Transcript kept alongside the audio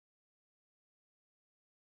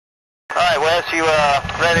Alright, Wes, you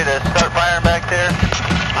ready to start firing back there?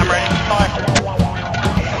 I'm ready to fire.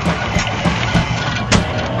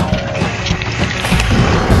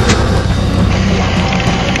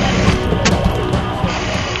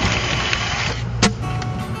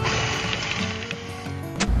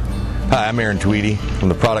 Hi, I'm Aaron Tweedy. I'm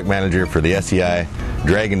the product manager for the SEI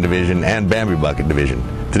Dragon Division and Bamboo Bucket Division.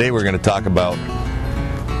 Today we're going to talk about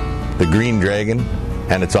the Green Dragon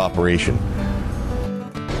and its operation.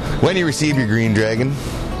 When you receive your Green Dragon,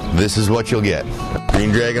 this is what you'll get.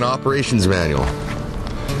 Green Dragon Operations Manual.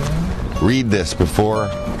 Read this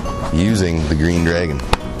before using the Green Dragon.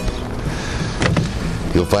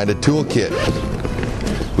 You'll find a toolkit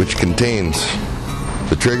which contains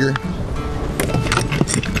the trigger,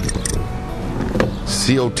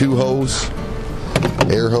 CO2 hose,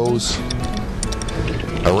 air hose,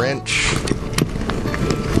 a wrench,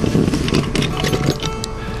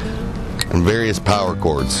 and various power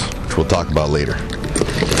cords, which we'll talk about later.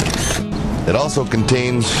 It also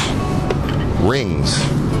contains rings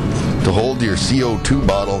to hold your CO2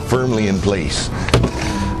 bottle firmly in place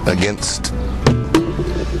against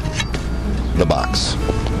the box.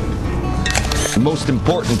 The most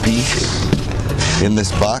important piece in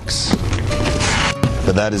this box,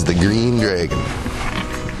 but that is the Green Dragon.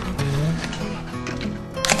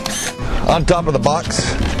 On top of the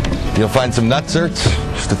box, you'll find some nutserts,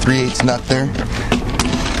 just a 3/8 nut there.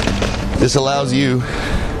 This allows you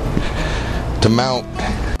to mount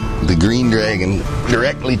the Green Dragon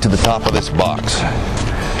directly to the top of this box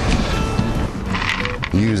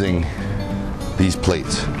using these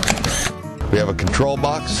plates. We have a control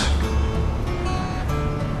box,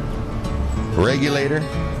 regulator,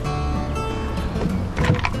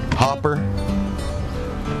 hopper,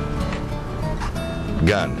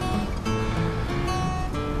 gun.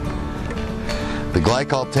 The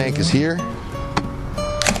glycol tank is here.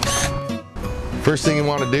 First thing you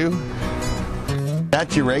want to do,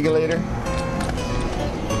 attach your regulator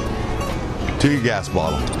to your gas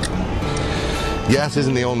bottle. Gas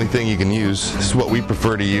isn't the only thing you can use. This is what we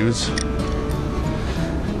prefer to use.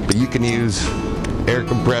 But you can use air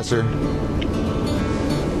compressor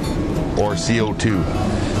or CO2.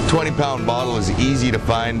 20-pound bottle is easy to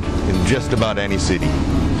find in just about any city.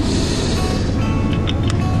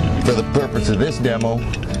 For the purpose of this demo,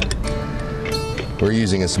 we're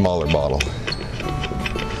using a smaller bottle.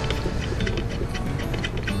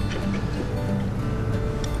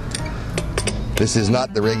 This is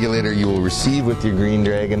not the regulator you will receive with your Green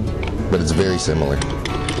Dragon, but it's very similar.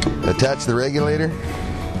 Attach the regulator.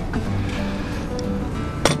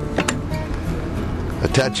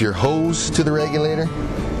 Attach your hose to the regulator.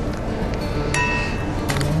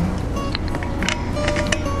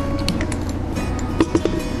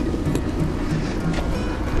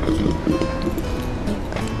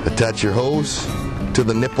 Attach your hose to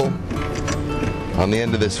the nipple on the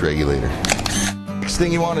end of this regulator. Next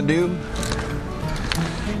thing you want to do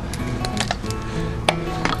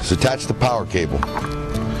is attach the power cable.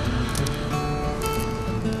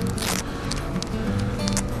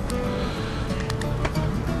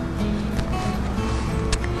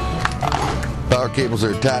 Power cables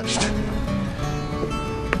are attached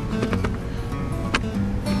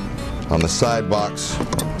on the side box,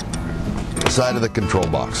 side of the control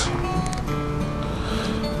box.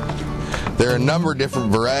 There are a number of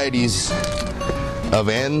different varieties of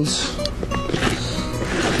ends.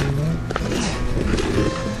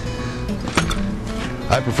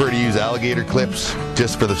 I prefer to use alligator clips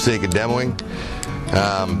just for the sake of demoing.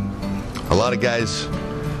 A lot of guys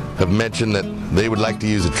have mentioned that they would like to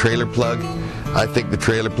use a trailer plug. I think the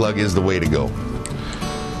trailer plug is the way to go.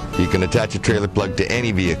 You can attach a trailer plug to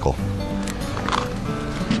any vehicle.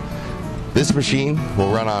 This machine will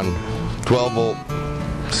run on 12-volt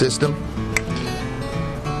system.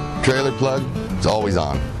 Trailer plug is always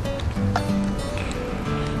on.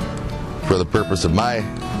 For the purpose of my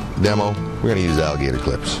demo, we're going to use alligator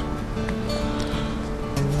clips.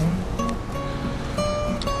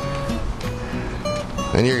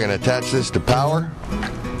 And you're going to attach this to power.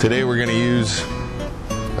 Today we're going to use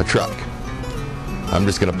a truck. I'm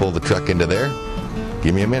just going to pull the truck into there.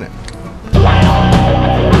 Give me a minute.